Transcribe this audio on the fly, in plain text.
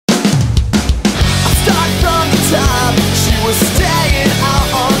was staying out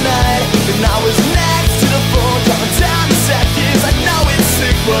all night, and I was next to the phone, counting down the seconds. I know it's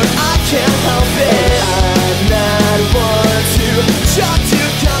sick, but I can't help it. I'm not one to jump to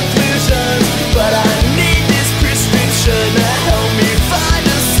conclusions, but I need this prescription to help me find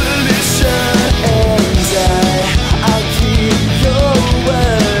a solution. And I'll keep your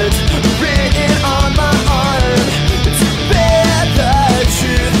words written on my arm to bear the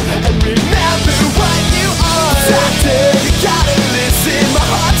truth and remember what you are. Doctor, you gotta listen. My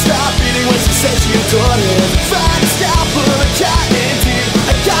heart stopped beating when she said she adored him. Find a scalpel, a cotton deep.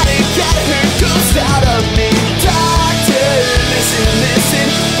 I gotta get her ghost out of me. Doctor, listen, listen.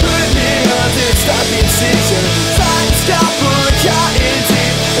 Put me under, stop the incision. Find a scalpel, a cotton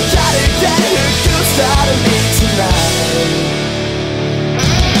deep. I gotta get her ghost out of me tonight.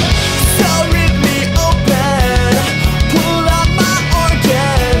 So rip me open, pull out my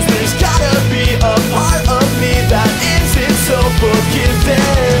organs. There's gotta be a part of me that isn't so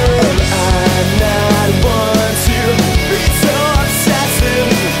forgiving. I'm not one to be so obsessive,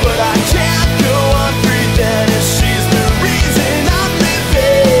 but I can't go on breathing if she's the reason I'm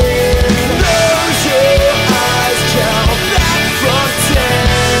living. Close your eyes, count back from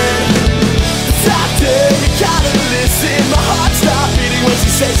 10. Doctor, you gotta listen. My heart stopped beating when she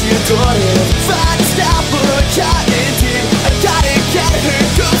said she adored him. Find a scalpel, a cotton deep. I gotta get her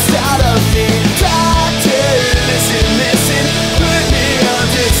ghost out of me. Doctor, listen, listen. Put me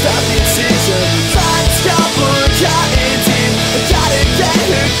under, stop the incision. Find a scalpel, a cotton deep. I gotta get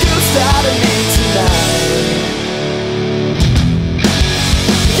her ghost out of me tonight.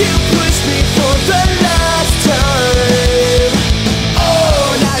 You pushed me for the last time.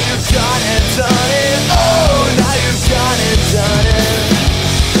 Oh, now you've gone and done it. Oh, now you've gone and done it.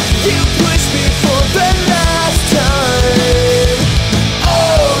 You pushed me for the last time.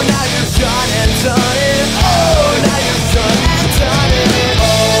 Oh, now you've gone and done it. Oh, now you've gone and done it.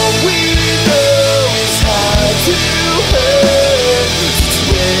 All we know is hard to hurt.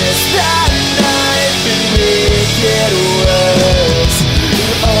 Twist that knife and make it worse.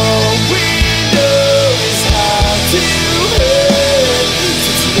 All we know is how to hurt.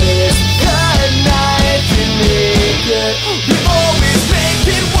 Twist the knife and make it. We always make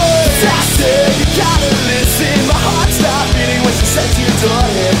it worse. Doctor, you gotta listen. My heart stopped beating when she said she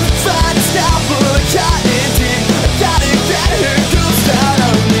adored him. Find